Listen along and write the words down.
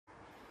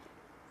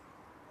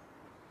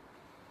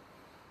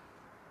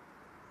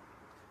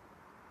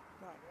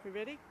Right, we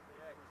ready?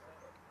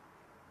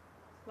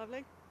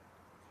 Lovely.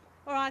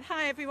 All right,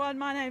 hi everyone,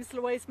 my name's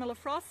Louise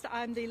Frost.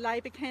 I'm the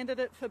Labor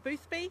candidate for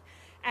Boothby,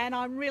 and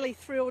I'm really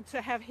thrilled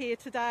to have here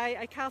today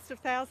a cast of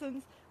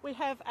thousands. We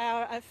have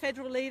our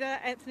federal leader,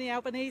 Anthony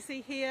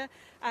Albanese, here,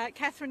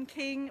 Catherine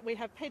King, we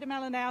have Peter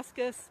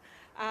Malinauskas,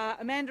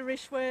 Amanda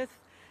Rishworth,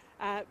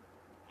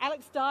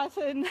 Alex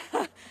Dighton,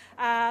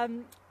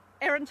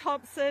 Erin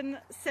Thompson,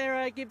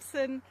 Sarah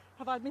Gibson.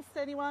 Have I missed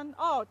anyone?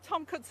 Oh,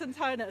 Tom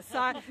Kutsantonis.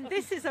 So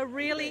this is a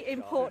really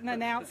important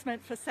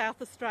announcement for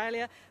South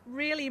Australia,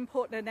 really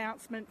important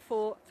announcement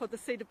for the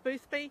seat of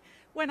Boothby.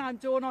 When I'm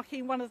door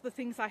knocking, one of the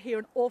things I hear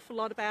an awful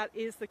lot about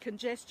is the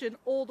congestion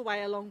all the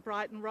way along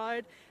Brighton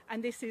Road,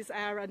 and this is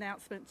our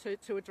announcement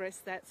to address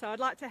that. So I'd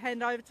like to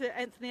hand over to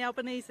Anthony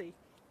Albanese.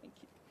 Thank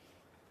you.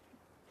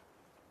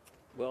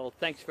 Well,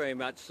 thanks very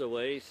much,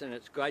 Louise, and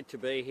it's great to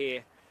be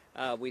here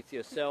with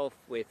yourself,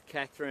 with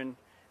Catherine,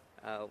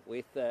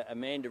 with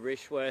Amanda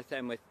Rishworth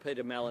and with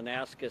Peter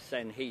Malinauskas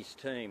and his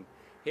team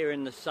here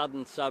in the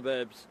southern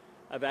suburbs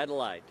of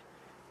Adelaide.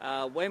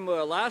 When we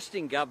were last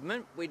in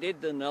government, we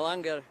did the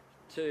Noongar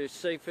to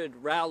Seaford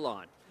rail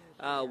line.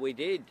 We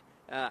did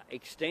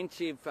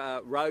extensive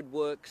road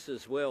works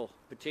as well,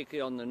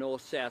 particularly on the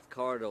north-south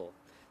corridor.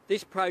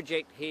 This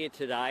project here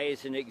today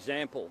is an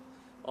example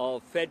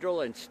of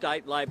federal and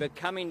state Labor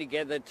coming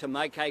together to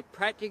make a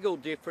practical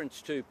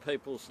difference to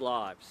people's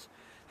lives.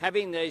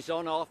 Having these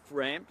on-off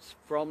ramps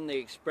from the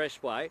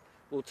expressway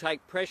will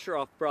take pressure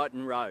off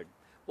Brighton Road.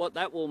 What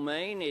that will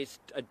mean is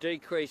a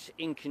decrease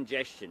in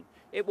congestion.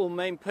 It will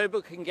mean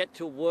people can get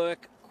to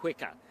work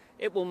quicker.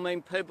 It will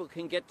mean people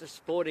can get to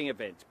sporting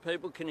events.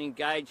 People can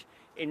engage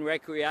in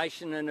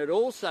recreation, and it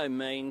also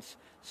means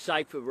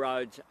safer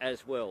roads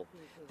as well.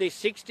 This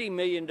 $60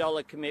 million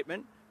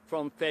commitment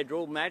from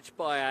federal, matched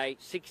by a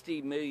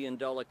 $60 million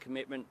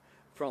commitment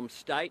from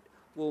state,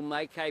 will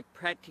make a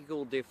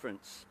practical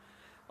difference.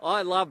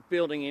 I love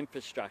building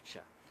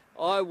infrastructure.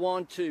 I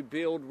want to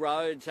build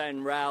roads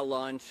and rail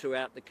lines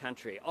throughout the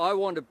country. I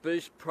want to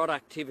boost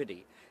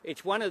productivity.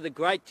 It's one of the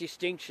great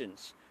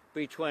distinctions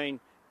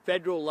between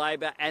federal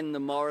Labor and the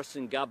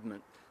Morrison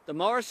government. The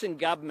Morrison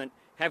government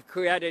have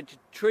created $1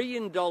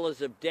 trillion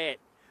of debt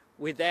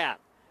without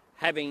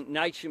having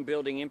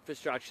nation-building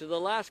infrastructure. The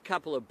last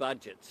couple of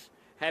budgets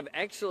have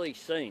actually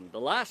seen, the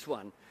last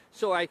one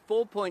saw a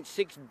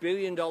 $4.6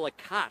 billion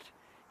cut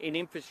in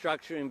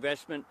infrastructure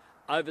investment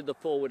over the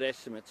forward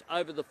estimates,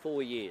 over the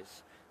 4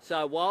 years.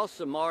 So whilst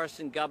the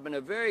Morrison government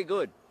are very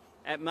good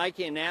at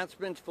making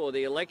announcements for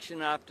the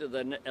election after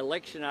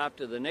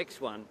the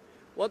next one,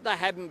 what they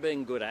haven't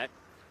been good at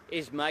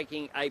is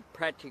making a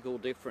practical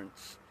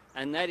difference.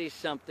 And that is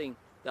something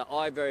that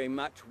I very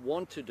much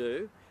want to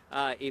do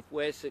if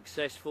we're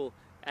successful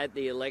at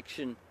the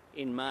election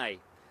in May.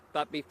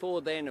 But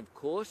before then, of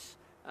course,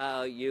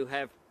 you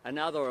have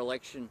another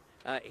election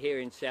here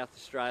in South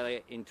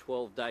Australia in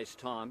 12 days'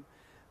 time.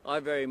 I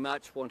very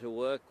much want to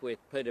work with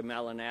Peter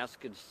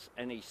Malinauskas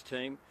and his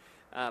team.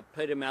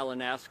 Peter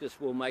Malinauskas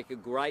will make a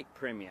great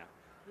Premier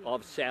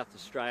of South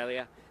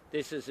Australia.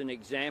 This is an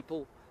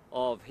example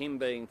of him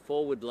being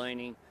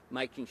forward-leaning,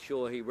 making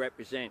sure he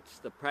represents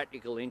the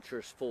practical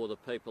interests for the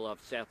people of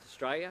South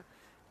Australia,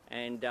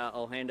 and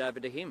I'll hand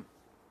over to him.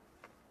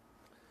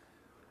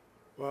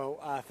 Well,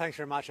 thanks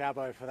very much,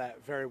 Albo, for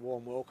that very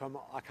warm welcome.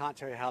 I can't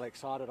tell you how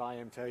excited I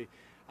am to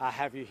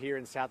have you here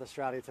in South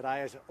Australia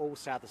today, as all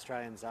South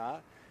Australians are.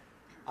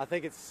 I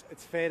think it's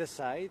fair to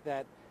say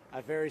that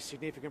a very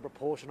significant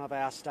proportion of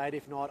our state,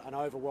 if not an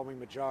overwhelming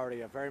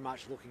majority, are very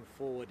much looking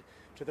forward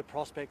to the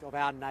prospect of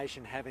our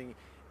nation having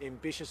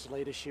ambitious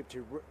leadership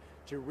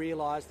to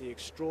realise the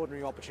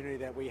extraordinary opportunity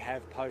that we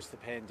have post the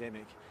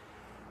pandemic.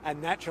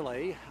 And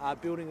naturally,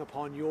 building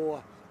upon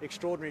your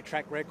extraordinary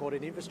track record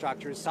in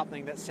infrastructure is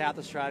something that South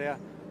Australia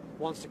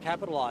wants to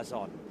capitalise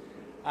on.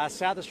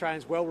 South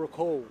Australians well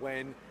recall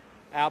when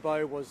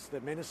Albo was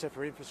the Minister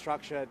for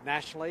Infrastructure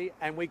nationally,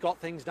 and we got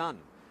things done.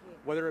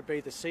 Whether it be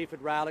the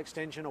Seaford rail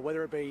extension or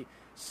whether it be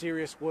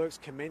serious works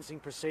commencing,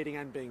 proceeding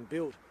and being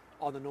built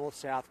on the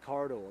north-south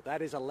corridor.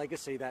 That is a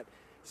legacy that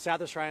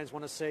South Australians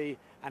want to see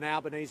an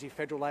Albanese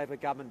federal Labor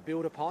government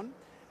build upon,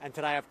 and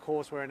today, of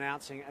course, we're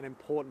announcing an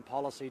important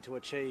policy to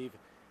achieve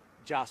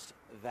just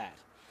that.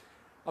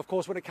 Of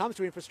course, when it comes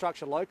to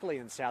infrastructure locally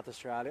in South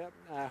Australia,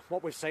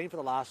 what we've seen for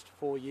the last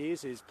 4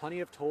 years is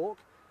plenty of talk,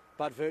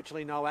 but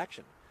virtually no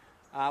action.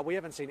 We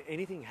haven't seen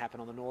anything happen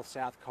on the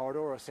north-south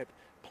corridor except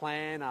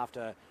plan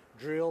after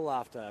drill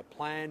after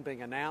plan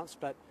being announced,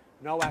 but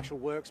no actual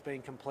works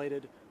being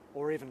completed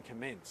or even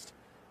commenced.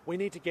 We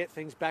need to get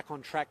things back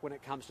on track when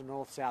it comes to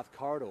north-south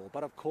corridor,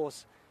 but of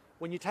course,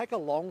 when you take a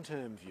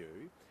long-term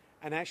view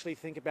and actually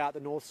think about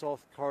the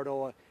north-south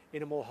corridor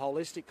in a more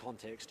holistic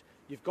context,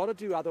 you've got to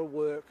do other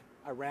work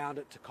around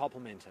it to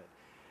complement it.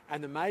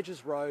 And the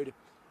Majors Road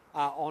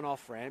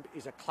on-off ramp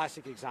is a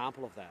classic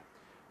example of that.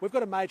 We've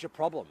got a major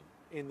problem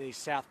in the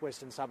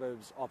southwestern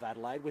suburbs of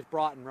Adelaide with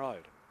Brighton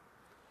Road.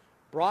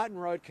 Brighton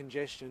Road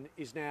congestion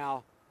is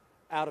now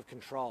out of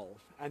control,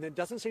 and there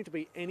doesn't seem to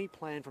be any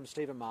plan from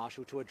Stephen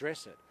Marshall to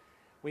address it.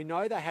 We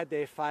know they had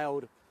their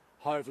failed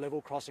Hove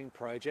level crossing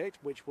project,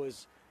 which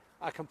was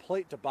a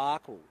complete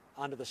debacle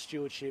under the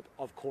stewardship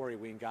of Corey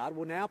Wingard.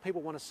 Well, now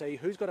people want to see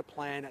who's got a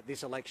plan at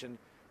this election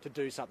to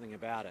do something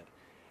about it.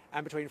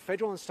 And between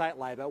federal and state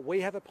Labor,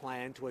 we have a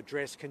plan to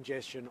address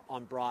congestion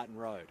on Brighton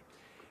Road.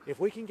 If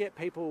we can get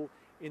people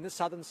in the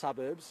southern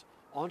suburbs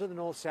onto the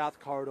north-south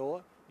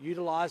corridor,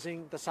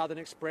 utilising the Southern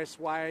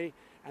Expressway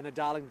and the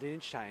Darlington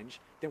Interchange,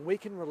 then we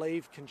can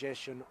relieve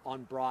congestion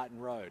on Brighton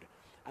Road.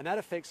 And that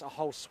affects a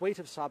whole suite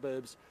of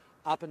suburbs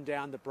up and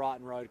down the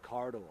Brighton Road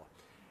corridor.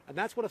 And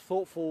that's what a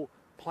thoughtful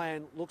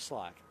plan looks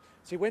like.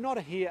 See, we're not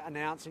here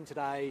announcing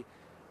today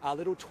a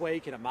little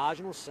tweak in a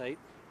marginal seat.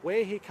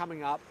 We're here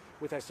coming up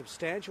with a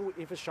substantial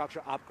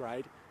infrastructure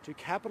upgrade to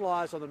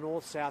capitalise on the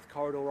north-south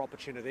corridor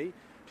opportunity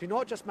to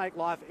not just make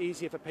life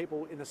easier for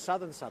people in the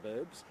southern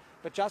suburbs,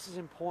 but just as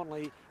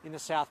importantly in the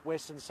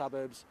southwestern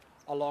suburbs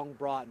along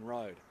Brighton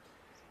Road.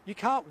 You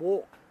can't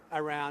walk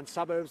around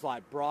suburbs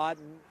like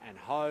Brighton and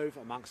Hove,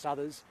 amongst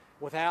others,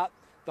 without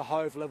the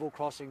Hove level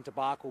crossing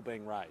debacle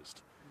being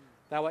raised.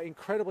 They were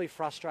incredibly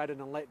frustrated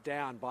and let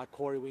down by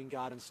Corey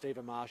Wingard and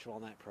Stephen Marshall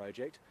on that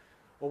project.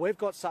 Well, we've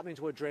got something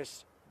to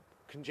address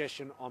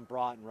congestion on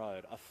Brighton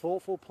Road. A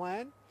thoughtful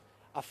plan,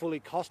 a fully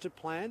costed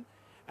plan,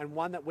 and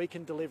one that we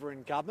can deliver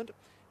in government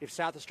if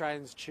South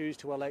Australians choose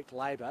to elect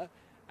Labor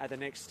at the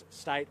next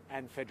state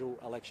and federal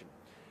election.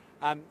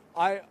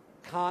 I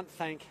can't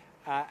thank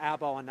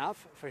Albo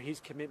enough for his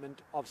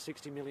commitment of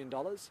 $60 million.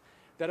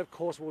 That, of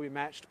course, will be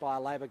matched by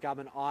a Labor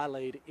government I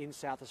lead in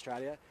South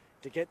Australia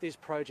to get this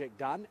project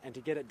done and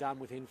to get it done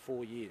within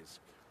 4 years.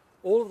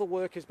 All of the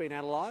work has been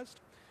analysed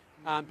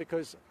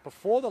because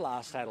before the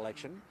last state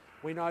election,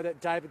 we know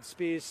that David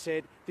Speers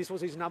said this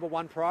was his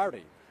 #1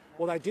 priority.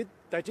 Well,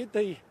 they did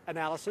the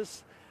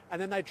analysis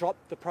and then they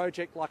dropped the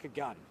project like a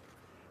gun.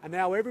 And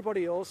now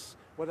everybody else,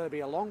 whether it be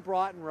along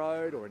Brighton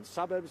Road or in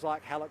suburbs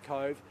like Hallett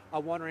Cove,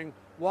 are wondering,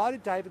 why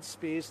did David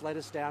Speers let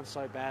us down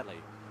so badly?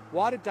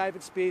 Why did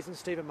David Speers and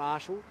Stephen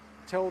Marshall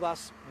tell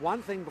us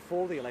one thing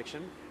before the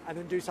election and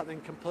then do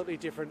something completely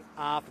different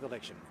after the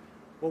election?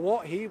 Well,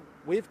 what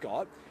we've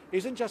got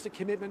isn't just a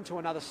commitment to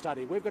another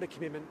study. We've got a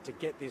commitment to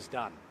get this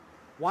done.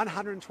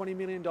 $120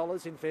 million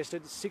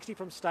invested, 60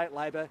 from state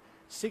Labor,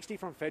 60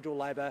 from federal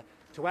Labor,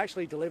 to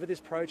actually deliver this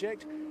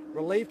project,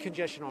 relieve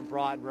congestion on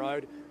Brighton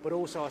Road, but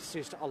also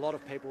assist a lot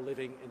of people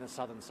living in the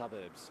southern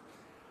suburbs.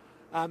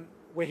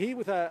 We're here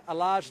with a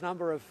large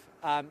number of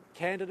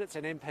candidates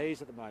and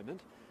MPs at the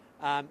moment,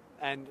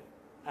 and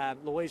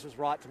Louise was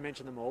right to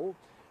mention them all.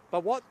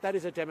 But what that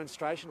is a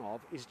demonstration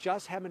of is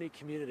just how many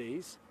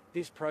communities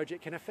this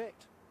project can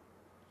affect.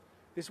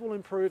 This will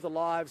improve the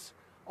lives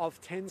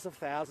of tens of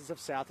thousands of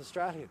South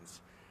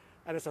Australians.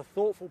 And it's a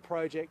thoughtful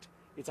project.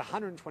 It's a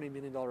 $120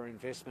 million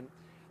investment.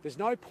 There's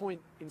no point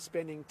in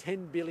spending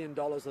 $10 billion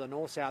of the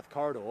north-south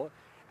corridor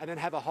and then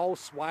have a whole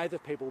swathe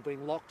of people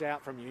being locked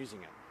out from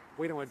using it.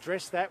 We're going to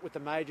address that with the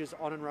Majors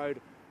on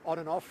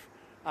and off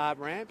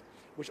ramp,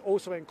 which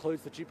also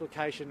includes the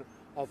duplication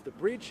of the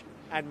bridge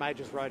and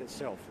Majors Road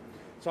itself.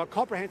 So a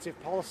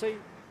comprehensive policy.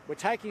 We're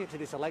taking it to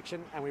this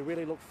election, and we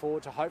really look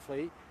forward to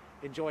hopefully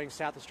enjoying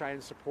South Australian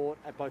support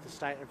at both the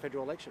state and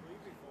federal election.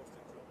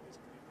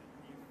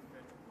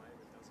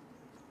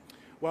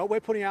 Well, we're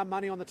putting our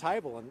money on the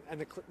table,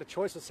 and the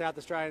choice of South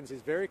Australians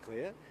is very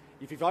clear.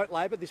 If you vote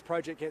Labor, this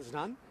project gets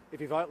done. If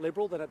you vote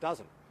Liberal, then it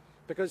doesn't.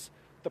 Because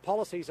the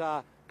policies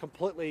are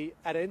completely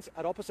at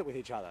opposite with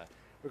each other.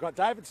 We've got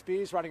David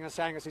Speers running and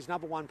saying it's his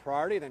 #1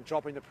 priority, then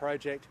dropping the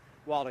project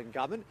while in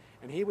government.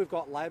 And here we've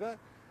got Labor,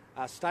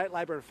 state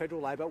Labor and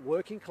federal Labor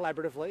working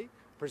collaboratively,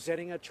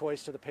 presenting a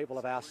choice to the people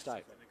of our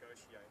state.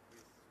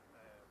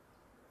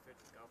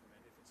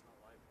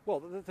 Well,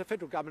 the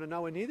federal government are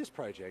nowhere near this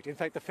project. In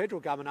fact, the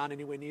federal government aren't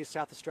anywhere near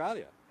South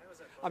Australia.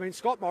 I mean,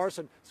 Scott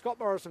Morrison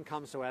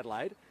comes to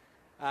Adelaide,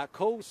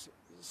 calls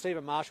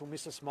Stephen Marshall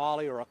Mr.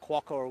 Smiley or a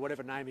quokka or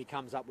whatever name he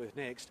comes up with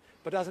next,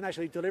 but doesn't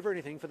actually deliver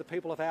anything for the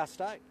people of our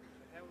state.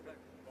 How will that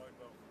bode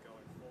well for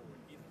going forward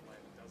if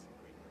Labor doesn't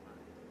win the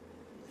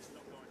money? Is it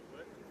not going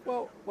to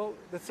work? Well,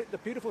 the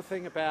beautiful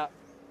thing about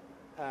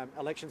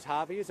elections,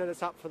 Harvey, is that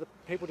it's up for the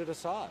people to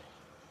decide.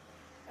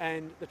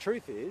 And the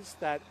truth is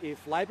that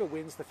if Labor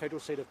wins the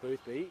federal seat of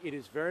Boothby, it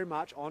is very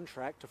much on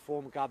track to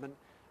form government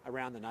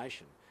around the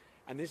nation.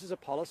 And this is a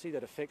policy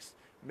that affects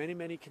many,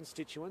 many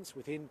constituents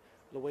within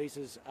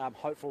Louise's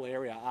hopeful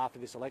area after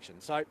this election.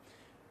 So,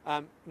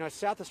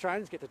 South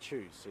Australians get to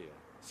choose here.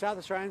 South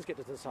Australians get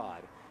to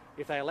decide.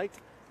 If they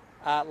elect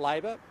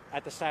Labor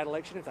at the state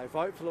election, if they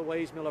vote for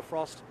Louise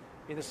Miller-Frost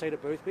in the seat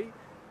of Boothby,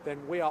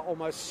 then we are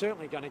almost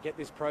certainly going to get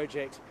this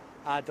project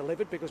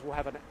delivered, because we'll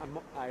have an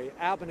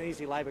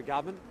Albanese Labor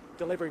government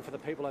delivering for the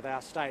people of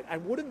our state.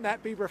 And wouldn't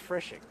that be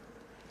refreshing?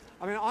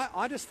 I mean,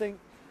 I just think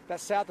that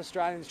South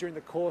Australians during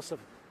the course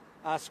of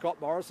Scott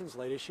Morrison's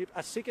leadership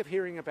are sick of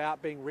hearing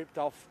about being ripped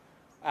off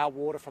our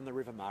water from the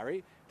River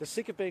Murray. They're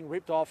sick of being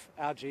ripped off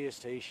our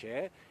GST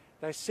share.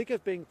 They're sick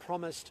of being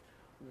promised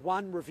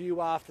one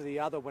review after the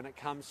other when it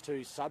comes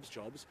to subs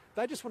jobs.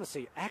 They just want to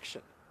see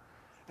action.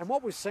 And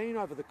what we've seen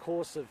over the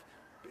course of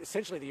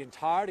essentially the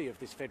entirety of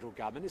this federal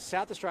government, is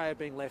South Australia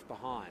being left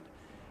behind.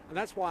 And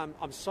that's why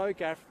I'm so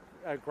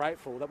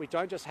grateful that we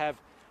don't just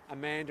have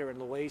Amanda and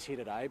Louise here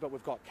today, but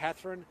we've got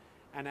Catherine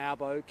and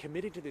Albo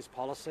committing to this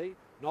policy,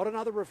 not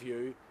another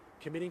review,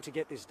 committing to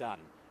get this done.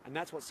 And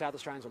that's what South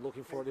Australians are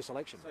looking for at this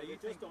election. So you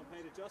just on,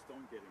 Peter, just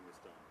on getting this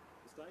done,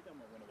 the state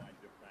government went away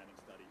and did a planning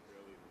study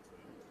earlier this year,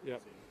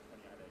 Yep.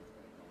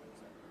 2018,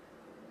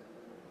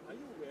 2019. Are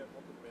you aware of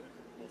what the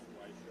benefit cost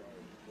ratio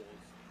was in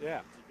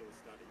Yeah. that particular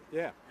study?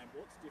 Yeah. And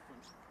what's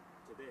different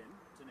to then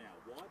to now?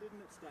 Why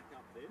didn't it stack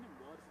up then and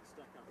why does it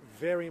stack up now?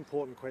 Very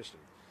important question.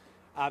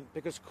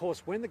 Because, of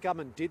course, when the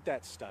government did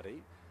that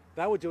study,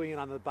 they were doing it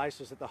on the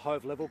basis that the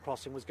Hove level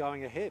crossing was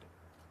going ahead.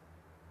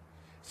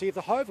 See, if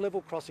the Hove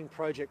level crossing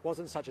project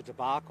wasn't such a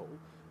debacle,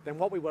 then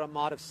what we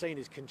might have seen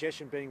is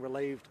congestion being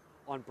relieved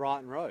on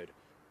Brighton Road.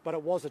 But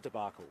it was a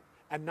debacle,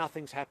 and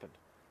nothing's happened.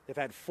 They've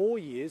had 4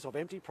 years of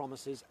empty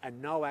promises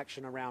and no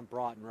action around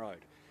Brighton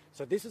Road.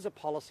 So this is a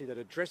policy that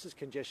addresses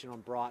congestion on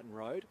Brighton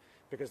Road,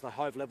 because the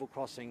Hove level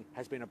crossing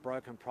has been a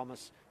broken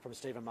promise from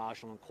Stephen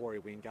Marshall and Corey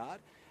Wingard.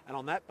 And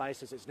on that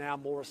basis, it's now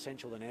more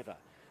essential than ever.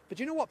 But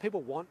do you know what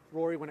people want,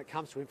 Rory, when it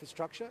comes to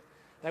infrastructure?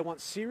 They want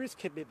serious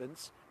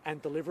commitments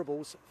and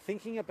deliverables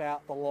thinking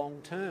about the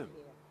long term.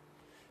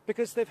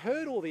 Because they've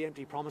heard all the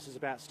empty promises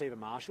about Stephen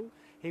Marshall.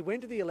 He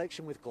went to the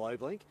election with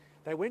Globelink.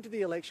 They went to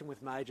the election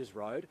with Majors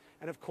Road.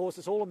 And of course,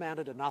 it's all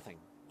amounted to nothing.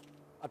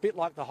 A bit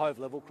like the Hove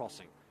level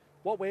crossing.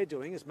 What we're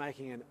doing is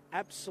making an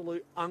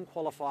absolute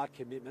unqualified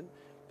commitment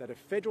that if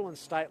federal and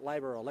state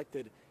Labor are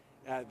elected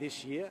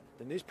this year,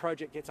 then this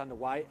project gets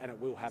underway and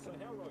it will happen.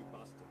 So how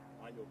robust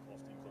are your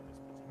costings on this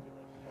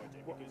particular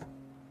project? Because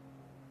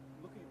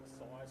looking at the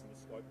size and the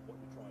scope of what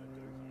you're trying to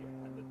do here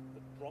and the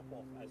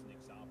drop-off as an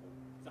example,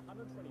 is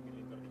 120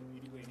 million going to be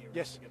anywhere near enough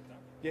Yes. to get it done?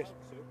 Yes. How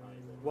certain are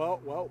you?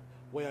 Well,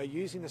 we are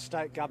using the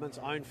state government's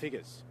own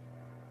figures.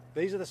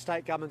 These are the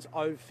state government's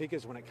own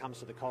figures when it comes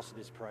to the cost of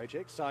this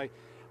project. So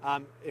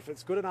if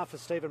it's good enough for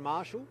Stephen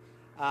Marshall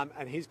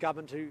and his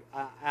government to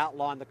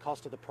outline the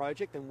cost of the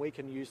project, then we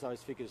can use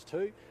those figures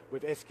too.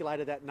 We've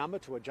escalated that number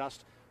to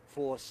adjust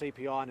for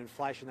CPI and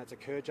inflation that's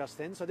occurred just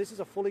then. So this is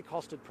a fully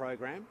costed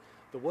program.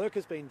 The work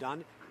has been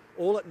done.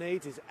 All it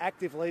needs is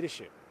active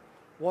leadership.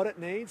 What it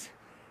needs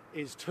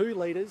is two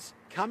leaders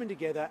coming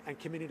together and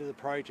committing to the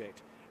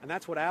project. And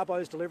that's what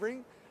Albo's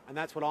delivering, and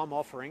that's what I'm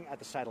offering at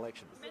the state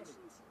elections. You mentioned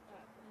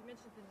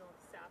the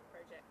North-South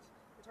project.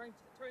 The Torrens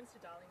to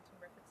Darlington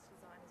reference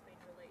design has been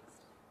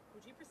released.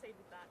 Would you proceed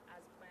with that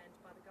as planned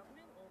by the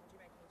government, or would you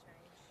make any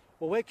change?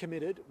 Well, we're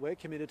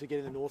committed to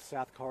getting the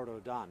North-South corridor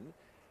done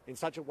in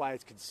such a way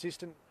it's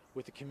consistent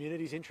with the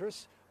community's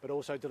interests, but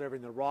also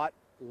delivering the right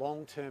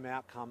long-term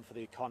outcome for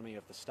the economy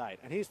of the state.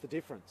 And here's the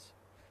difference.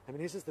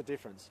 This is the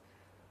difference.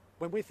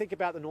 When we think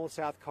about the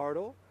North-South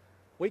corridor,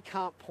 we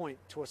can't point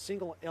to a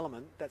single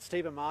element that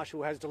Stephen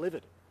Marshall has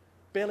delivered.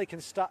 We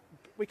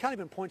can't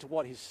even point to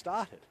what he's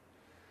started.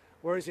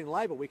 Whereas in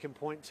Labor, we can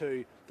point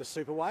to the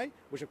Superway,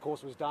 which of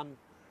course was done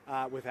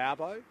with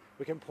Albo.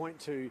 We can point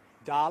to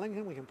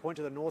Darlington. We can point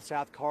to the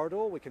North-South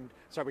corridor. We can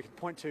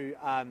point to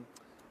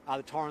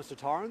the Torrens to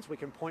Torrens. We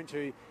can point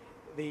to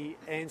the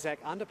Anzac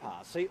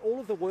underpass. See, all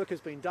of the work has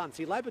been done.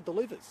 See, Labor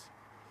delivers.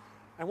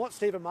 And what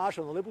Stephen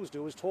Marshall and the Liberals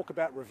do is talk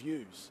about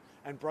reviews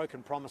and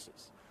broken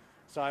promises.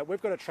 So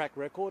we've got a track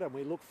record, and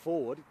we look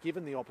forward,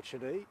 given the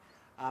opportunity,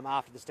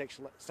 after the state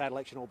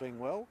election all being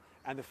well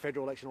and the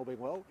federal election all being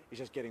well, is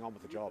just getting on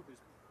with the job.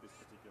 This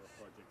particular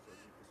project for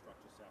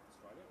Infrastructure South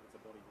Australia, it's a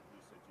body that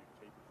you said you'd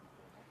keep if you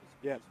form office.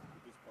 Yeah.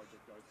 Would this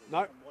project go through?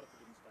 No. And what if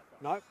it didn't stack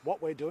up? No,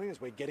 what we're doing is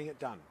we're getting it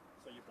done.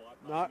 So you're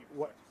bypassing No,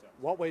 Infrastructure South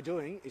what we're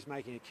doing is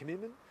making a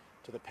commitment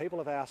to the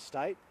people of our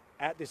state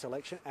at this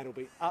election, and it'll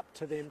be up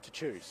to them to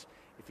choose.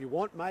 If you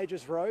want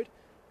Majors Road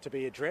to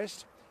be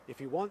addressed,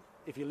 if you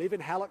live in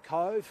Hallett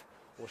Cove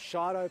or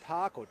Shido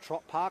Park or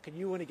Trott Park and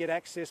you want to get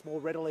access more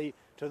readily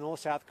to the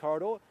North-South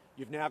corridor,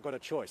 you've now got a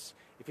choice.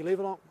 If you live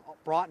along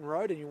Brighton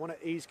Road and you want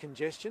to ease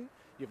congestion,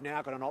 you've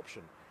now got an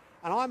option.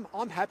 And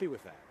I'm happy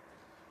with that.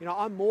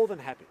 I'm more than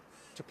happy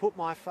to put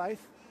my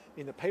faith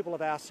in the people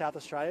of our South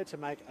Australia to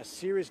make a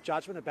serious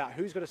judgment about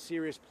who's got a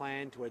serious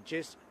plan to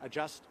address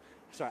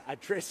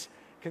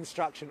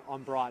construction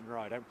on Brighton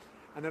Road.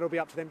 And that'll be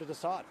up to them to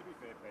decide. To be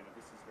fair, Peter,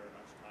 this is very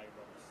much targeted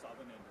on the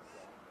southern end of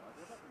Brighton Road.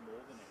 What about the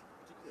northern end,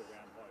 particularly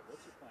around Hove?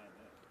 What's your plan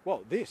there?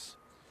 Well, this.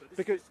 So this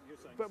Because, you're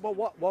saying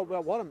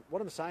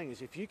what I'm saying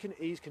is, if you can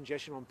ease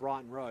congestion on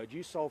Brighton Road,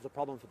 you solve the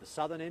problem for the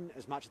southern end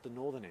as much as the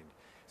northern end.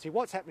 See,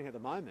 what's happening at the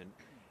moment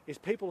is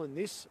people in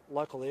this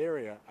local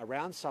area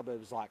around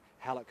suburbs like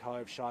Hallett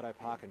Cove, Shido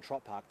Park and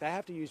Trott Park, they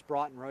have to use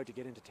Brighton Road to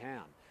get into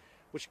town,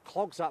 which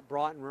clogs up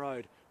Brighton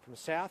Road from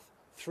south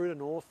through to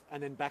north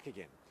and then back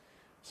again.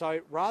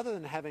 So rather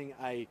than having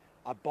a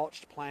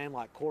botched plan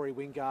like Corey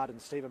Wingard and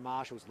Stephen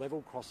Marshall's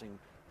level crossing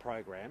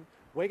program,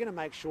 we're going to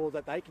make sure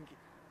that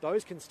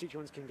those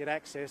constituents can get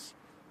access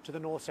to the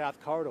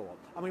North-South corridor.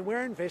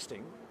 We're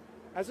investing,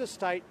 as a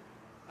state,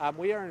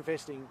 we are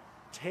investing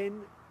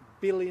 $10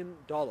 billion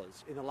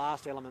in the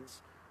last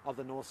elements of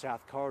the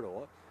North-South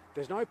corridor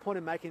There's no point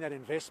in making that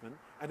investment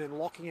and then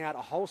locking out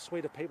a whole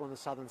suite of people in the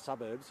southern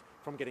suburbs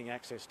from getting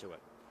access to it.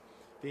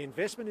 The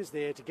investment is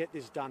there to get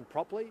this done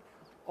properly.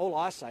 All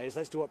I say is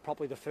let's do it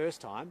properly the first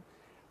time,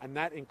 and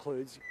that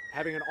includes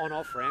having an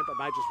on-off ramp at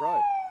Majors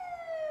Road.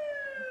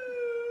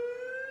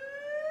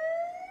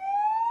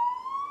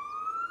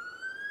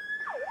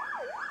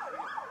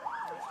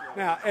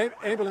 Now,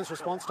 ambulance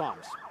response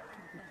times.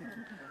 Can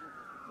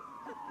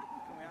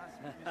we ask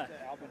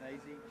Mr.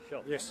 Albanese?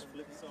 Sure. Yes. On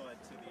the flip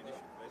side to the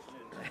initial question,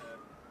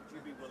 would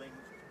you be willing,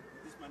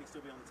 would this money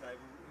still be on the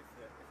table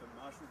if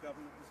a Marshall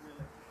government was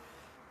re-elected?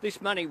 This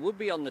money would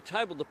be on the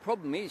table. The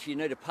problem is you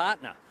need a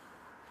partner.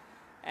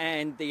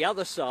 And the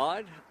other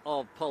side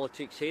of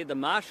politics here, the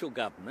Marshall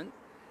government,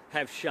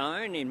 have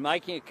shown in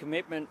making a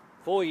commitment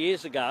 4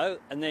 years ago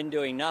and then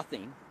doing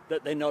nothing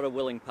that they're not a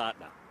willing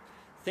partner.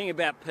 The thing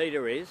about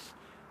Peter is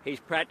he's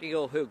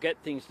practical, he'll get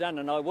things done.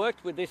 And I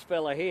worked with this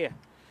fella here,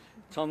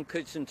 Tom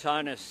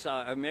Koutsantonis.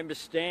 I remember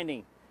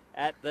standing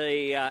at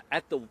the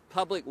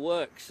public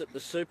works at the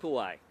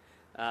Superway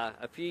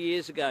a few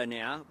years ago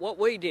now. What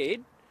we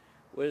did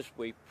was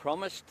we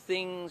promised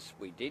things,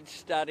 we did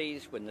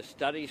studies. When the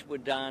studies were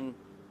done,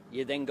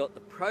 you then got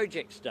the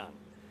projects done.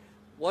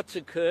 What's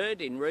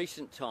occurred in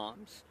recent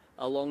times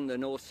along the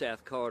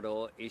north-south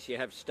corridor is you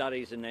have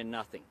studies and then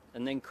nothing,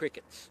 and then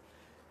crickets.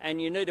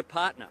 And you need a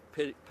partner.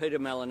 Peter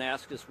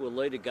Malinauskas will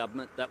lead a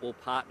government that will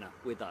partner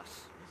with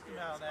us. Mr.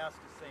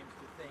 Malinauskas seems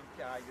to think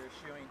you're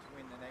shooing to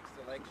win the next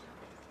election,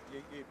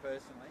 you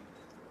personally.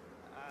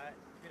 A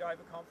bit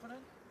overconfident?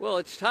 Well,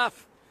 it's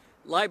tough.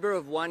 Labor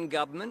have won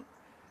government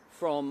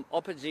from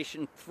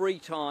opposition 3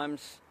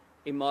 times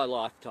in my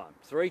lifetime.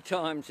 3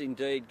 times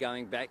indeed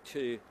going back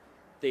to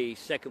the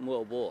Second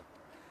World War.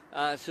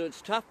 So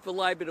it's tough for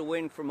Labor to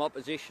win from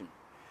opposition.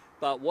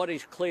 But what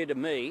is clear to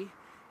me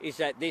is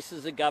that this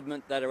is a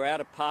government that are out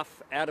of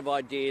puff, out of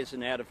ideas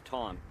and out of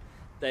time.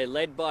 They're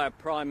led by a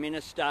Prime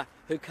Minister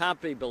who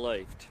can't be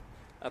believed.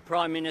 A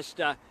Prime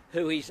Minister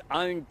who his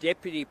own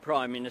Deputy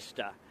Prime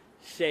Minister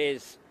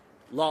says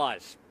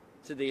lies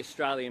to the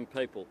Australian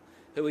people,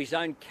 who his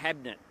own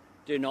Cabinet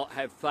do not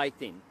have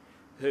faith in,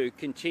 who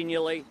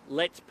continually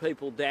lets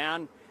people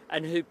down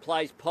and who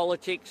plays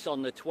politics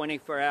on the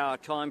 24-hour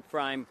time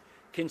frame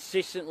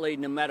consistently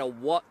no matter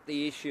what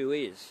the issue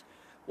is.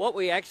 What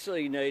we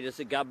actually need is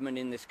a government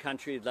in this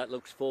country that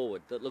looks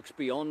forward, that looks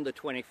beyond the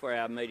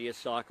 24-hour media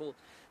cycle,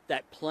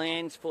 that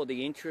plans for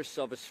the interests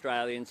of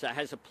Australians, that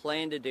has a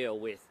plan to deal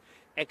with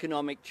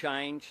economic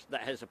change,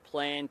 that has a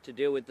plan to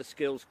deal with the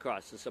skills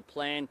crisis, a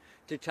plan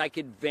to take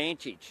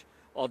advantage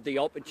of the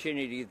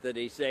opportunity that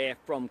is there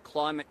from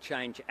climate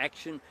change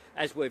action,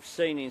 as we've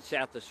seen in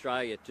South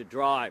Australia, to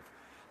drive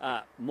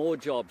more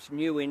jobs,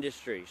 new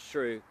industries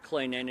through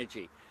clean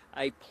energy.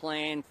 A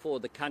plan for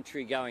the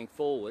country going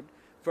forward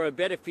for a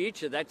better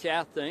future. That's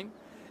our theme.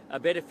 A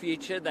better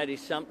future, that is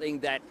something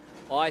that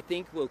I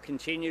think will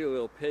continue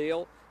to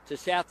appeal to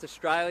South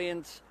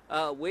Australians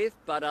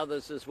but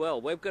others as well.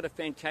 We've got a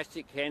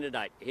fantastic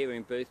candidate here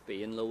in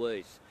Boothby, in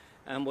Louise,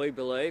 and we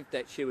believe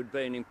that she would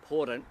be an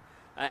important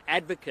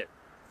advocate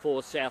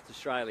for South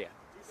Australia.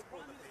 Do you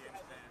support the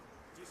PM's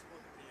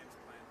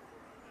plan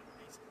for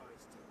an East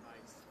Coast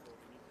base for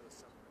nuclear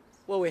submarines?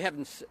 Well,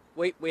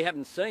 we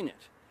haven't seen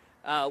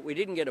it. We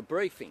didn't get a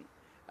briefing.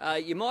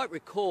 You might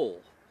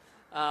recall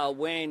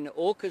when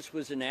AUKUS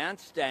was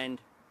announced and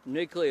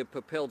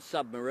nuclear-propelled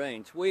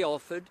submarines, we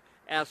offered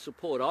our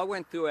support. I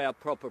went through our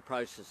proper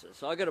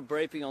processes. I got a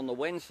briefing on the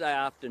Wednesday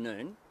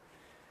afternoon.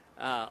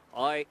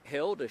 I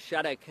held a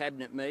shadow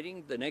cabinet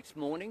meeting the next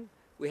morning.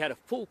 We had a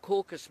full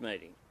caucus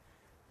meeting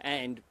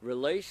and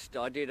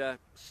I did a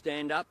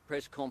stand-up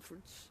press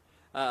conference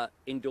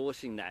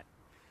endorsing that.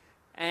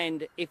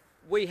 And if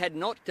we had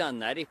not done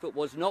that, if it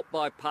was not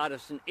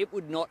bipartisan, it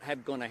would not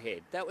have gone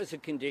ahead. That was a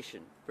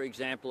condition, for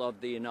example,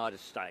 of the United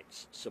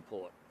States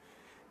support.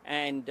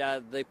 And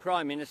the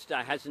Prime Minister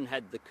hasn't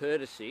had the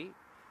courtesy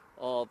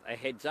of a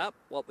heads up.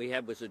 What we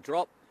had was a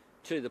drop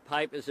to the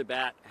papers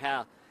about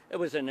how it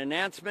was an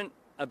announcement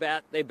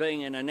about there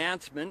being an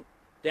announcement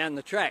down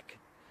the track.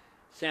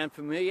 Sound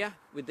familiar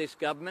with this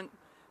government?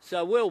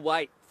 So we'll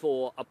wait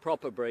for a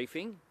proper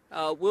briefing.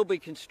 We'll be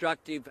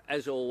constructive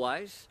as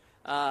always,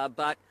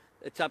 but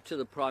it's up to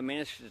the Prime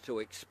Minister to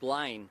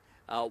explain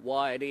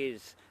why it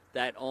is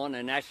that on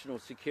a national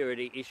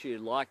security issue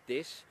like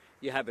this,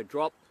 you have a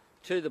drop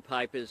to the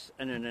papers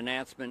and an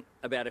announcement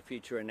about a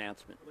future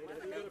announcement.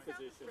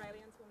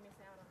 Australians will miss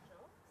out on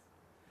jobs?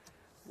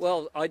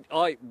 Well,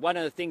 one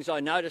of the things I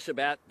noticed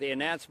about the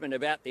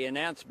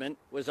announcement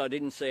was I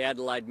didn't see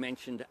Adelaide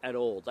mentioned at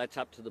all. That's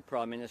up to the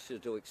Prime Minister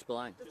to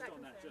explain. Just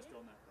on that, though,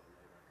 Lever,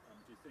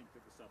 do you think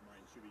that the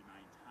submarines should be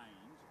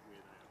maintained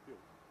where they are built,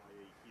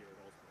 i.e. here at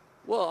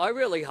Osborne? Well, I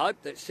really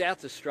hope that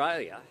South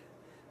Australia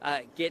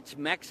gets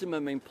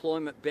maximum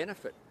employment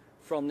benefit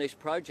from this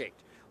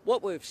project.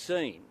 What we've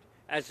seen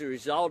as a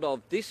result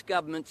of this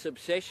government's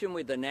obsession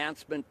with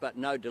announcement but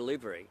no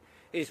delivery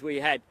is we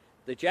had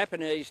the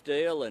Japanese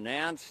deal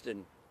announced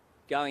and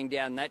going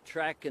down that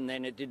track, and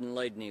then it didn't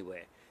lead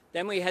anywhere.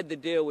 Then we had the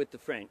deal with the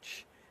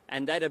French,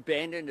 and that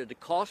abandoned at a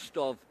cost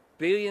of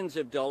billions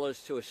of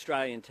dollars to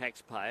Australian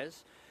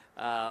taxpayers,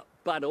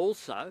 but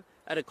also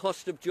at a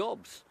cost of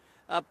jobs.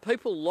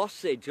 People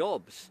lost their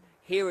jobs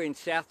here in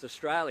South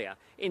Australia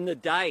in the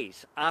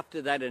days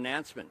after that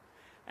announcement.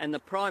 And the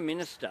Prime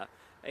Minister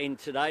in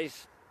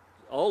today's,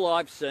 all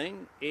I've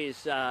seen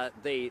is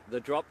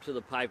the drop to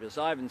the papers.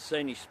 I haven't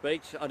seen his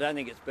speech. I don't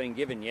think it's been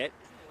given yet,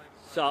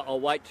 so I'll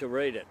wait to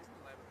read it.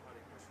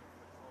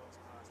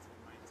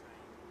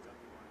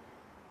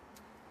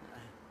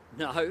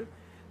 No.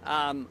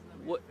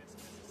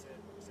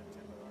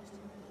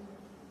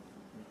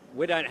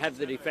 We don't have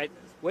the defence.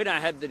 We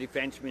don't have the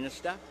Defence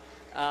Minister.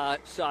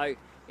 So,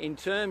 in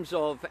terms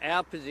of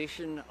our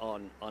position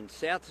on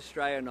South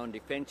Australia and on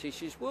defence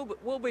issues,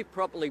 we'll be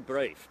properly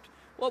briefed.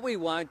 What we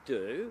won't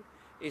do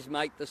is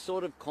make the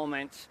sort of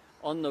comments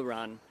on the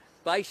run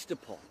based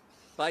upon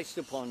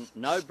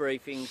no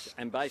briefings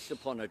and based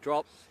upon a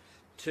drop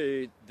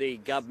to the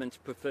government's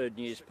preferred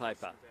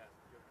newspaper.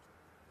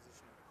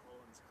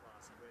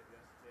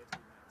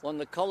 On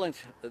the Collins,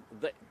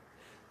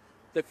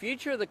 the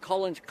future of the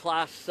Collins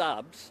class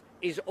subs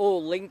is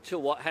all linked to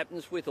what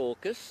happens with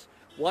AUKUS,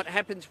 what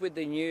happens with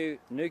the new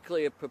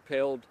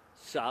nuclear-propelled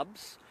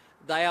subs.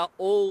 They are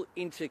all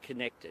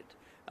interconnected.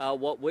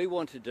 What we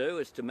want to do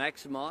is to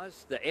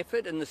maximise the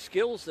effort and the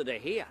skills that are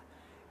here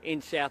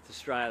in South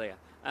Australia,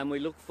 and we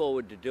look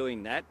forward to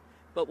doing that.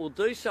 But we'll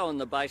do so on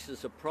the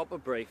basis of proper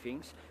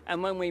briefings,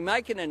 and when we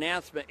make an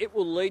announcement, it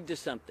will lead to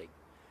something.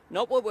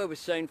 Not what we've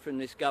seen from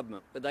this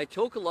government, but they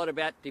talk a lot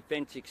about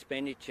defence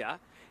expenditure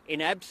in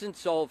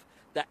absence of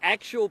the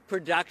actual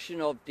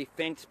production of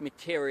defence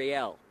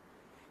materiel.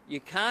 You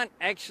can't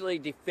actually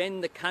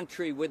defend the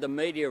country with a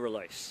media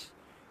release.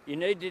 You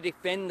need to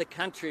defend the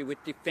country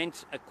with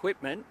defence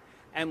equipment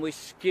and with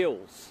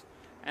skills,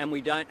 and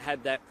we don't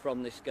have that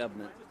from this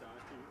government. Can I just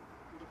ask you,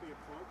 would it be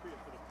appropriate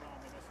for the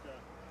Prime Minister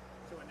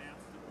to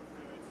announce the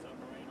preferred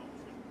submarine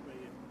option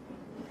being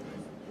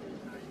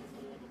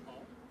for the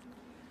poll?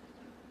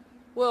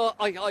 Well,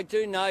 I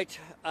do note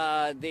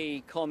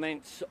the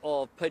comments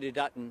of Peter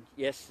Dutton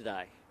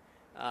yesterday,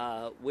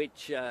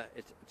 which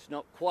it's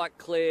not quite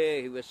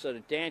clear. He was sort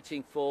of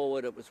dancing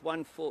forward. It was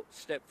one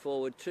step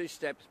forward, two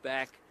steps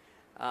back.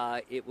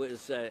 It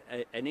was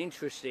an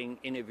interesting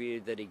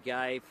interview that he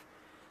gave.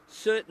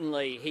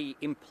 Certainly, he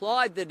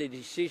implied that a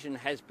decision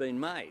has been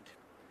made.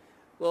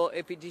 Well,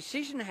 if a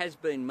decision has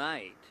been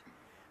made,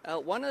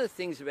 one of the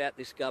things about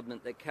this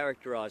government that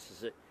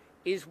characterises it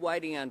is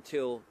waiting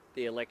until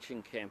the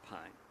election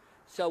campaign.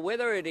 So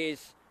whether it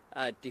is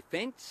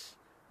defence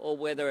or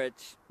whether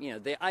it's,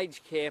 the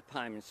aged care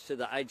payments to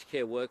the aged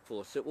care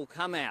workforce, it will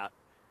come out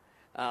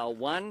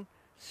one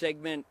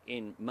segment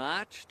in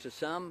March to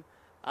some,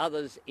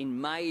 others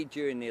in May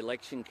during the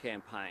election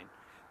campaign.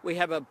 We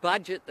have a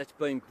budget that's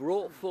been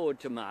brought forward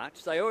to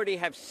March. They already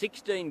have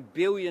 $16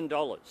 billion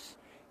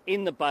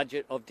in the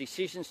budget of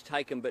decisions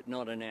taken but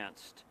not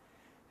announced.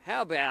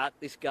 How about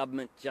this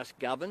government just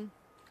govern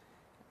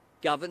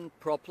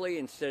properly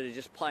instead of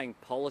just playing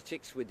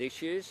politics with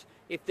issues?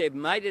 If they've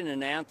made an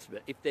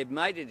announcement, if they've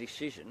made a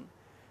decision,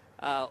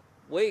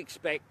 we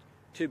expect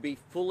to be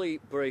fully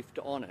briefed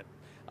on it.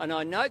 And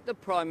I note the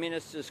Prime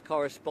Minister's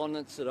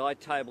correspondence that I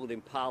tabled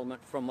in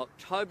Parliament from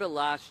October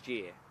last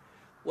year,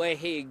 where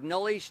he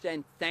acknowledged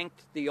and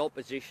thanked the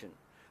opposition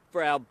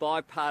for our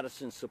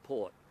bipartisan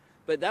support.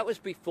 But that was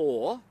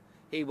before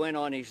he went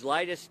on his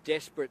latest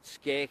desperate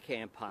scare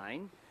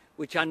campaign,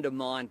 which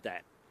undermined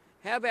that.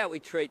 How about we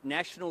treat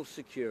national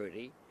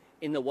security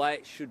in the way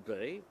it should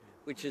be,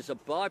 which is a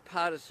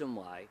bipartisan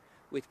way,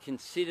 with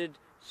considered,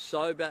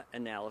 sober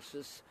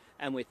analysis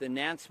and with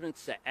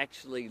announcements that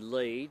actually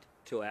lead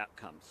to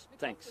outcomes.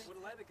 Thanks. Would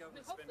the Labor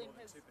government spend more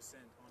than 2%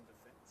 on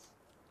defence?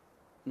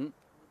 Hmm? Would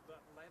the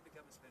Labor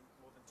government spend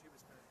more than 2%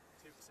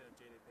 of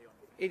GDP on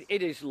defence?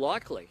 It is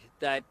likely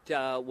that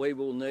we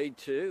will need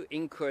to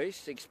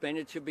increase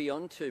expenditure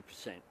beyond 2%.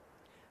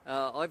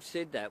 I've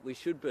said that we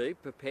should be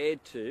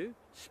prepared to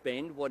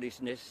spend what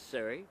is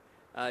necessary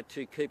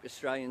to keep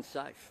Australians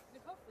safe.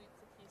 Nicole Flint's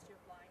accused you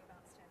of lying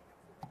about standing up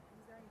for women.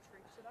 Is there any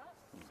truth to that?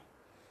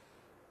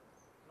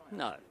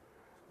 No.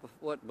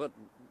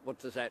 What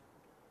does that?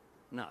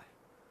 No.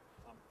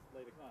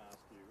 Leader, can I ask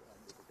you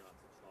with regards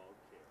to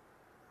childcare?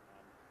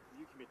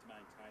 You commit to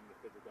maintain the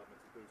federal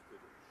government's boosted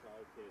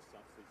childcare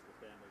subsidies for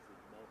families with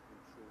multiple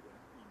children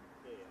in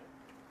care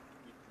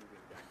if you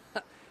win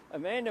government?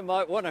 Amanda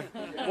might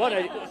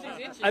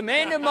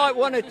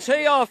want to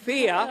tee off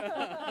here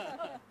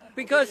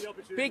because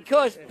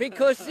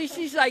this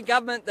is a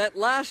government that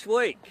last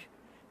week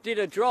did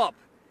a drop,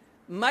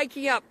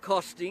 making up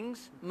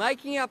costings,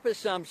 making up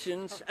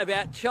assumptions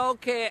about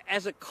childcare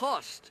as a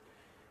cost.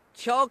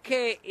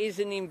 Childcare is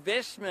an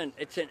investment.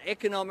 It's an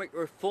economic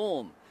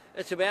reform.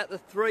 It's about the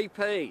 3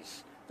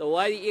 Ps, the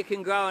way that you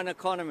can grow an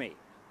economy.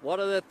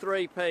 What are the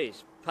 3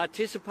 Ps?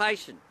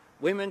 Participation,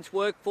 women's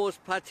workforce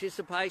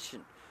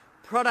participation.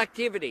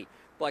 Productivity,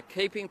 by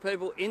keeping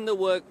people in the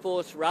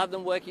workforce rather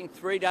than working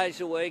 3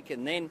 days a week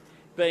and then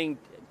being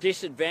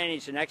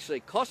disadvantaged and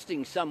actually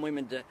costing some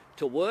women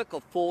to work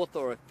a 4th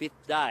or a 5th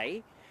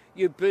day.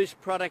 you boost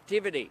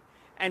productivity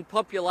and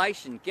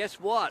population. Guess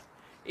what?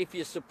 If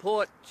you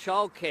support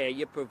childcare,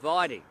 you're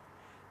providing.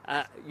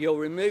 You're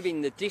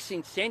removing the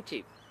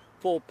disincentive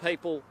for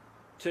people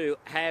to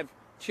have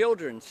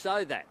children,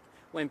 so that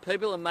when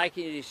people are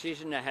making a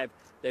decision to have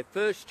their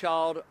first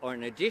child or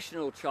an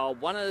additional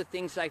child, one of the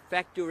things they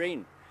factor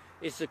in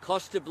is the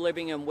cost of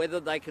living and whether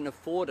they can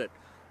afford it.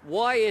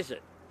 Why is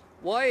it?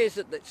 Why is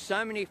it that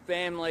so many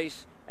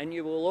families, and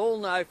you will all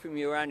know from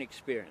your own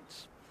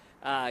experience,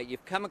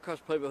 you've come across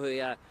people who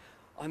are,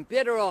 I'm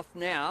better off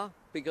now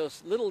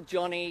because little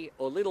Johnny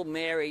or little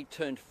Mary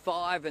turned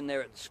 5 and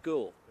they're at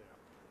school.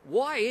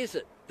 Why is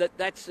it that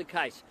that's the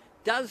case?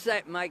 Does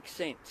that make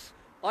sense?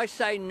 I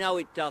say no,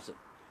 it doesn't,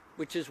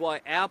 which is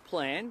why our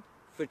plan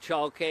for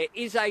childcare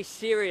is a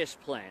serious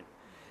plan.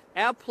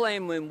 Our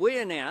plan, when we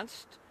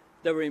announced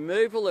the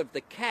removal of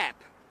the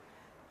cap,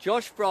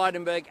 Josh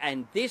Frydenberg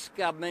and this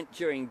government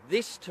during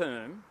this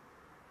term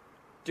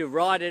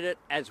derided it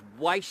as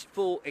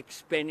wasteful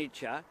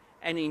expenditure,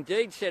 and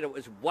indeed said it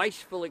was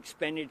wasteful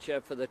expenditure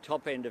for the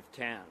top end of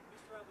town.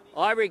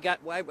 I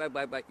regard... Wait.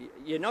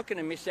 You're not going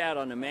to miss out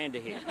on Amanda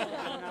here.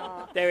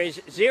 There is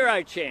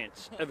zero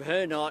chance of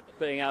her not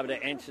being able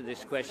to answer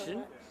this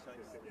question.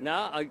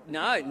 No.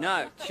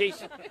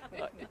 She's...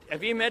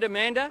 Have you met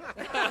Amanda?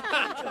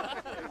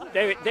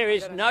 There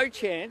is no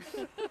chance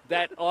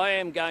that I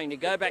am going to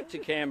go back to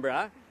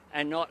Canberra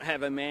and not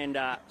have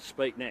Amanda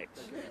speak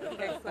next.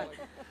 Excellent.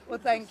 Well,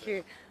 thank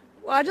you.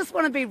 Well, I just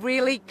want to be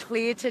really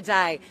clear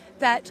today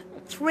that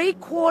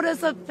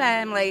 3/4 of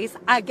families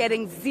are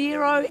getting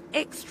zero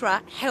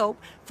extra help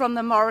from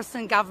the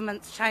Morrison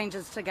government's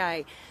changes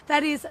today.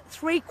 That is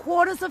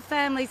 3/4 of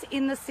families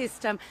in the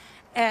system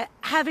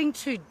having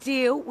to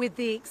deal with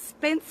the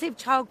expensive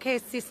childcare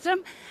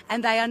system,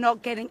 and they are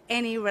not getting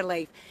any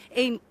relief.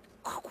 In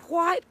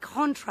quite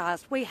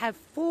contrast, we have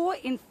 4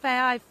 in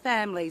 5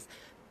 families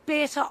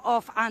better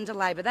off under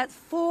Labor. That's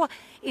 4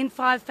 in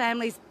 5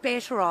 families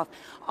better off.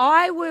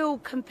 I will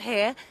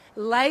compare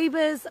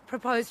Labor's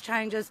proposed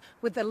changes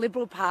with the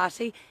Liberal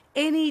Party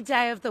any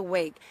day of the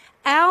week.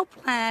 Our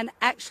plan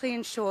actually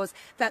ensures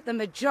that the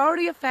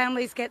majority of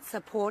families get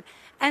support,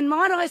 and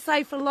might I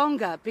say for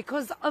longer,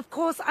 because of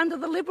course under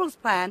the Liberals'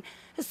 plan,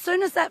 as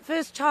soon as that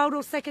first child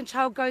or second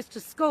child goes to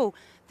school,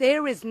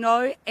 there is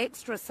no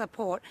extra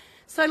support.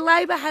 So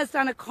Labor has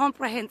done a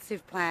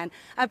comprehensive plan,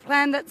 a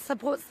plan that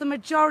supports the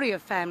majority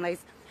of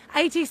families.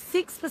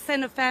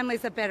 86% of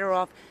families are better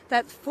off.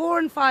 That's 4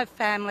 in 5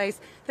 families.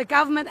 The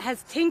government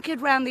has tinkered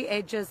round the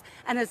edges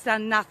and has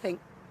done nothing.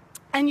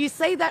 And you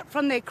see that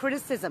from their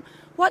criticism.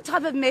 What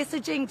type of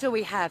messaging do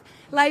we have?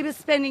 Labor's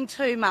spending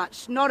too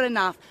much, not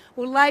enough.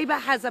 Well, Labor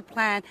has a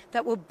plan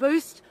that will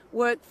boost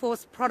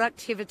workforce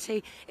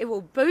productivity, it will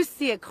boost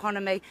the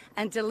economy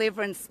and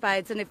deliver in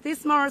spades. And if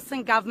this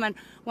Morrison government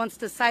wants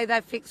to say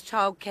they've fixed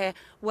childcare,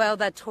 well,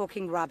 they're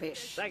talking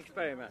rubbish. Thanks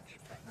very much.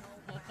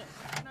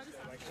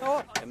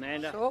 Sure.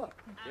 Amanda, Sure.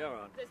 you're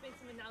on. There's been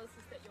some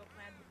analysis that your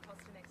plan would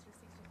cost an extra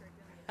 $63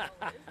 billion.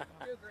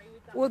 Do you agree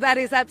with that? Well, that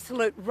is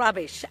absolute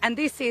rubbish. And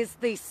this is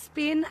the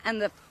spin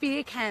and the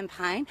fear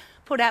campaign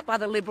put out by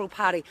the Liberal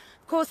Party.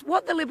 Of course,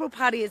 what the Liberal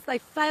Party is, they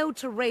failed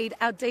to read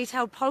our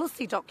detailed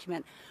policy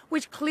document,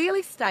 which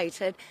clearly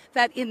stated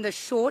that in the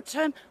short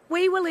term,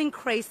 we will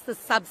increase the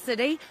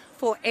subsidy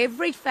for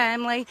every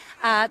family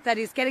that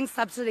is getting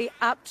subsidy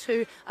up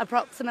to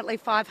approximately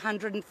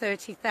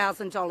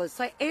 $530,000.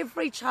 So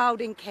every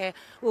child in care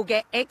will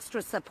get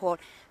extra support.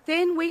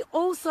 Then we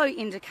also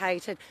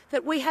indicated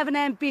that we have an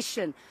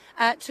ambition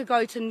to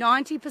go to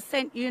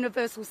 90%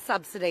 universal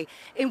subsidy,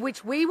 in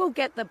which we will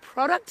get the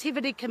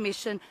Productivity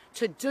Commission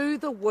to do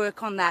the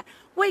work on that.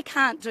 We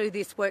can't do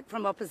this work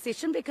from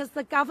opposition because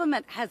the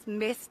government has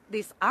messed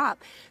this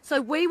up. So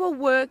we will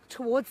work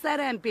towards that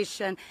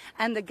ambition,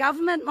 and the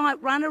government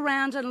might run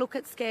around and look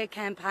at scare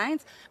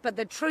campaigns, but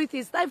the truth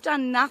is they've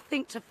done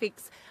nothing to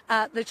fix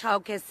the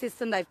childcare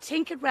system. They've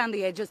tinkered around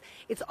the edges.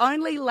 It's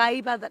only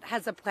Labor that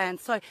has a plan.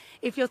 So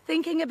if you're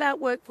thinking about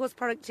workforce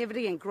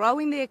productivity and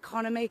growing the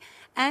economy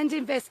and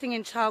investing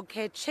in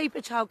childcare, cheaper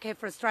childcare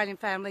for Australian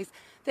families,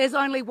 there's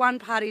only one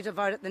party to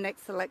vote at the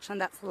next election,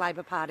 that's the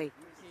Labor Party.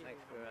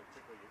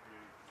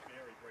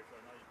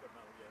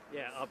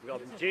 Yeah, I've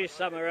got due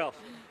somewhere else.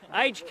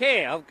 Aged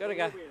care, I've got to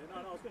go. No,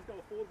 I was going to go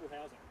affordable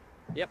housing.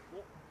 Yep.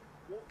 What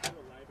will the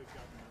Labor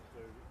government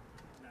do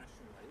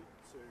nationally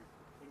to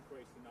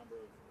increase the number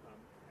of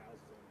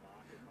houses on the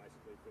market,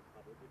 basically for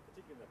public,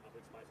 particularly in the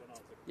public space? I know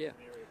it's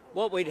an area.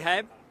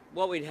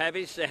 What we'd have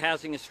is the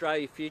Housing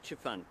Australia Future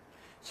Fund.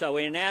 So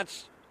we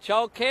announced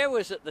childcare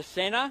was at the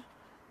centre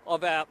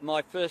of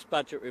my first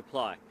budget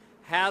reply.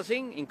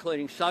 Housing,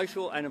 including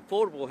social and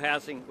affordable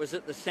housing, was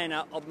at the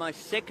centre of my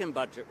second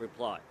budget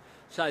reply.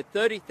 So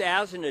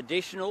 30,000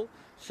 additional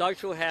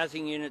social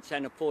housing units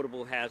and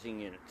affordable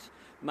housing units,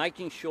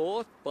 making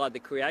sure by the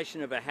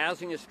creation of a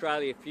Housing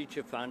Australia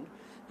Future Fund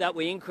that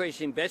we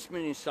increase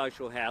investment in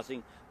social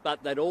housing,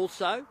 but that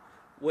also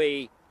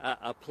we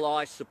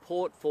apply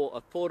support for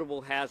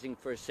affordable housing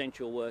for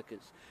essential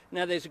workers.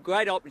 Now, there's a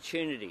great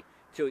opportunity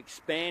to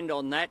expand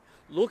on that,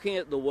 looking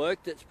at the work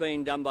that's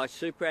being done by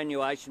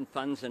superannuation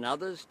funds and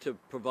others to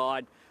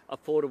provide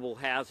affordable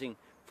housing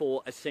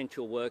for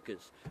essential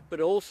workers.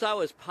 But also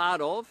as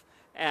part of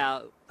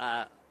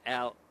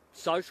our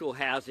social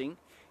housing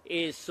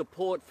is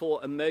support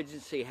for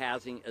emergency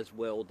housing as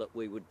well that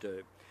we would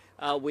do.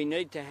 We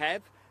need to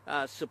have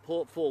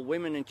support for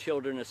women and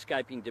children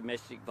escaping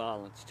domestic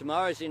violence.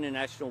 Tomorrow's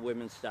International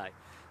Women's Day.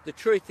 The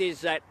truth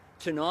is that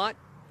tonight,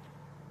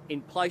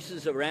 in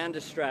places around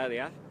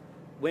Australia,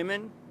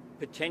 women,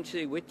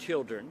 potentially with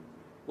children,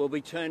 will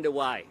be turned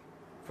away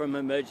from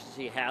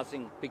emergency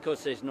housing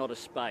because there's not a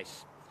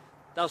space.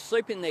 They'll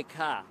sleep in their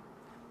car.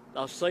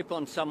 They'll sleep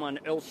on someone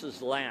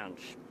else's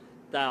lounge.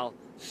 They'll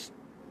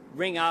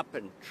ring up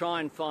and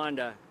try and find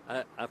a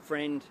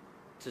friend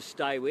to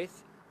stay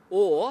with,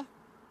 or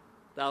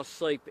they'll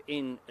sleep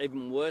in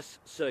even worse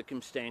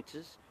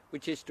circumstances,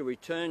 which is to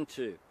return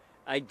to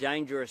a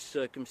dangerous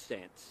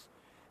circumstance.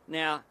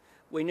 Now,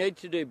 we need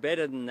to do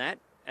better than that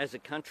as a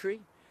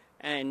country,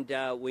 and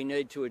we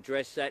need to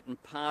address that,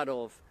 and part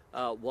of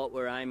what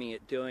we're aiming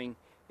at doing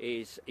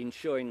is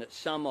ensuring that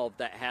some of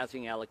that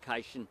housing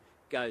allocation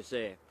goes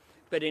there.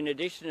 But in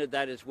addition to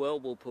that as well,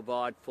 we'll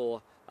provide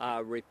for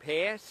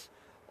repairs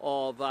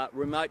of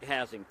remote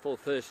housing for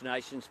First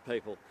Nations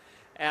people.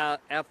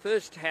 Our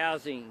First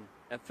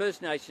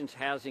Nations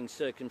housing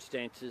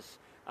circumstances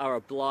are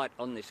a blight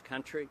on this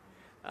country.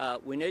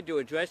 We need to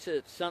address it.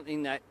 It's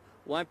something that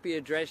won't be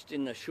addressed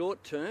in the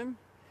short term,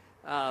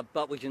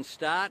 but we can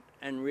start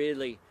and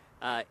really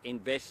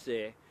invest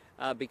there,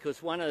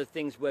 because one of the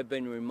things we've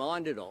been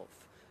reminded of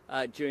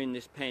during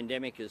this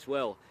pandemic as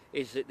well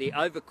is that the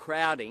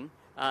overcrowding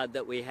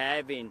that we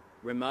have in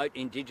remote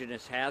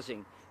Indigenous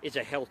housing is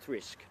a health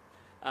risk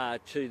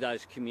to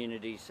those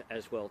communities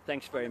as well.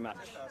 Thanks very much.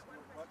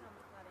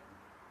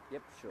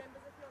 Yep, sure.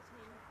 Members of your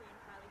team have been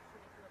highly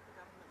critical of the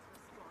government's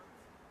response,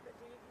 but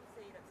do you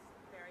concede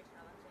it's very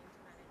challenging to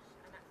manage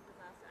a natural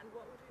disaster, and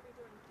what would you be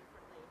doing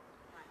differently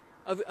right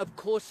now? Of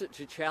course it's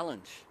a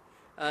challenge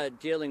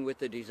dealing with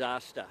the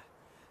disaster,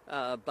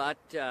 but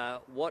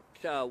what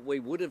we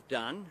would have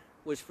done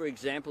was, for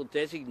example,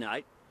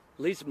 designate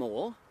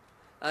Lismore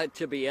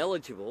to be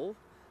eligible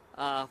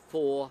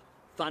for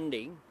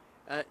funding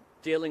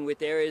dealing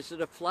with areas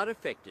that are flood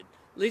affected.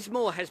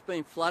 Lismore has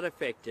been flood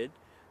affected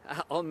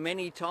on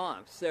many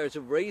times. There is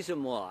a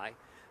reason why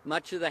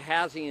much of the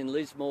housing in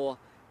Lismore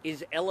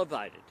is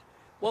elevated.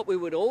 What we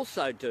would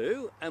also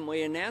do, and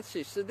we announced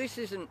this, so this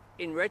isn't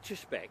in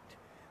retrospect,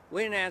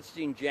 we announced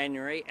in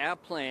January our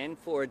plan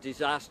for a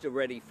disaster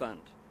ready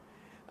fund.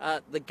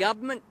 The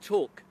government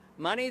took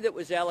money that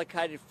was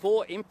allocated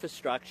for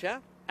infrastructure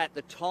at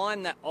the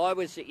time that I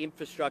was the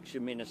infrastructure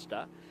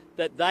minister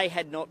that they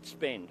had not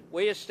spent.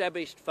 We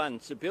established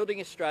funds, the Building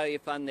Australia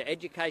Fund, the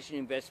Education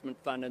Investment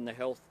Fund and the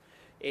Health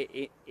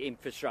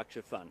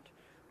Infrastructure Fund.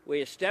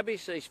 We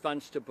established these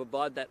funds to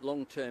provide that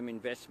long-term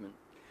investment.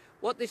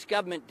 What this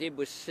government did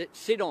was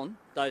sit on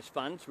those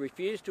funds,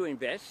 refuse to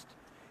invest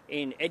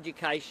in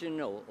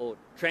education or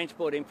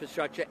transport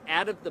infrastructure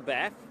out of the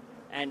BAF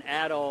and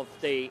out of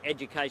the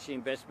Education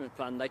Investment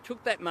Fund. They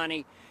took that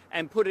money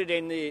and put it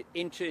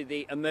into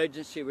the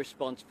Emergency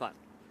Response Fund,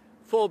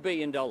 $4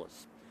 billion.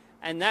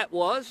 And that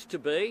was to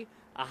be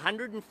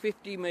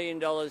 $150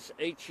 million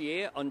each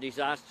year on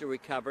disaster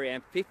recovery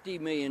and $50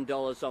 million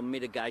on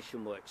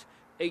mitigation works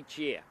each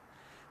year.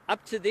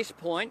 Up to this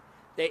point,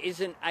 there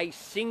isn't a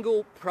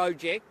single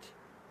project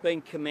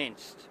been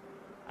commenced,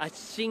 a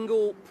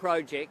single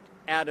project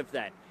out of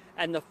that.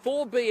 And the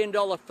 $4 billion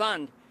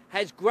fund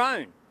has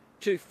grown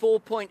to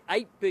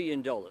 $4.8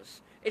 billion.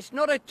 It's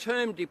not a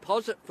term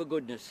deposit, for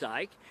goodness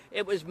sake.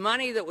 It was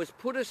money that was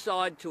put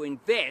aside to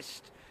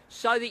invest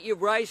so that you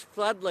raise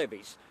flood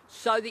levies,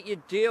 so that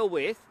you deal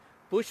with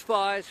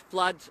bushfires,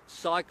 floods,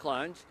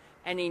 cyclones,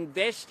 and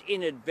invest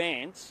in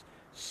advance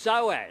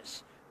so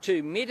as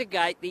to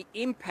mitigate the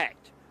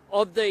impact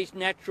of these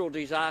natural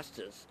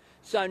disasters.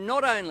 So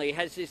not only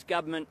has this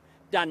government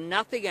done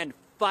nothing and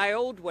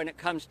failed when it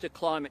comes to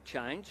climate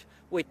change,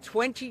 with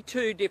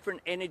 22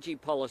 different energy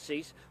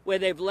policies where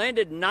they've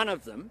landed none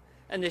of them,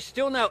 and there's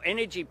still no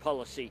energy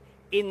policy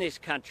in this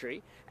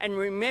country. And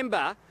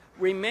remember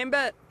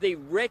the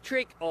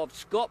rhetoric of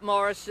Scott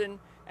Morrison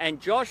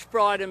and Josh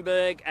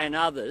Frydenberg and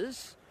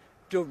others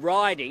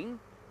deriding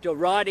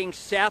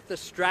South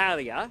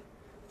Australia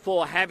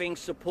for having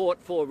support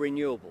for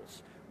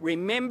renewables.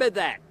 Remember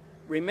that.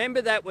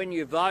 Remember that when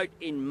you vote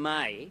in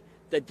May,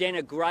 the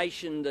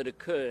denigration that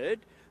occurred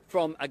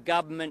from a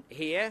government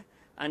here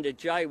under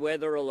Jay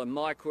Weatherill and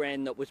Mike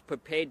Rann that was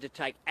prepared to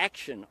take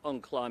action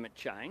on climate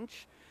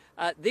change.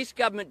 This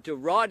government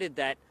derided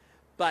that,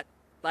 but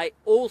they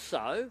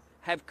also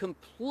have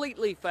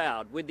completely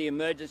failed with the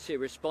Emergency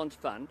Response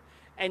Fund.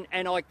 And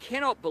I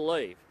cannot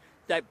believe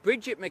that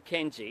Bridget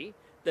McKenzie,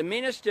 the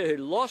minister who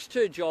lost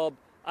her job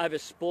over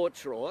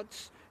sports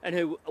rorts and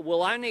who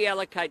will only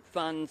allocate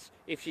funds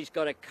if she's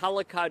got a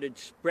colour-coded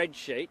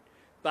spreadsheet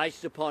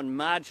based upon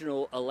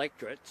marginal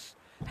electorates,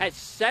 has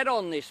sat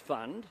on this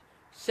fund,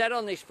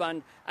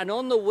 and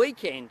on the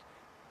weekend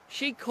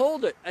She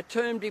called it a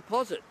term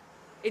deposit.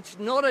 It's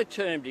not a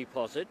term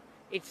deposit.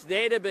 It's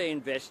there to be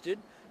invested.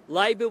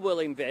 Labor will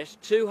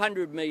invest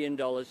 $200 million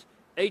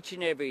each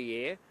and every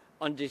year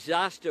on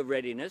disaster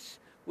readiness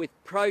with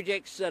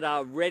projects that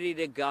are ready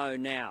to go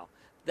now.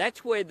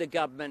 That's where the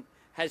government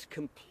has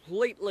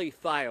completely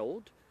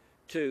failed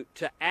to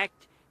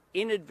act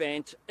in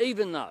advance,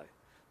 even though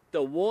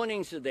the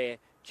warnings are there.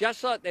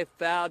 Just like they've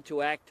failed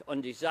to act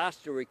on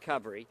disaster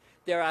recovery,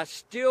 there are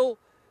still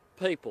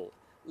people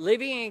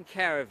living in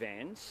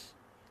caravans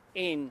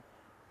in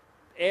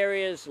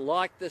areas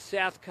like the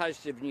south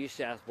coast of New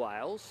South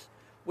Wales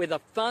with a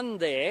fund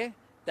there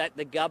that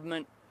the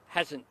government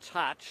hasn't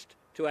touched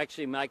to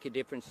actually make a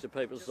difference to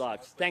people's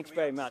lives. Thanks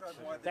very much.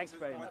 Thank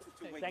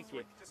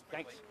you.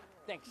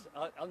 Thanks.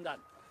 I'm done.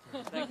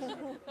 Thanks.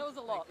 That was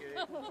a lot.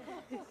 Thanks,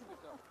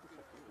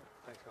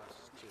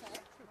 guys. Cheers.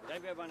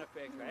 Gave everyone a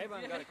fair crack.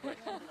 Everyone got a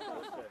question.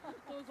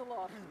 That was a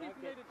lot. You need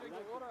to drink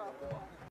the water after.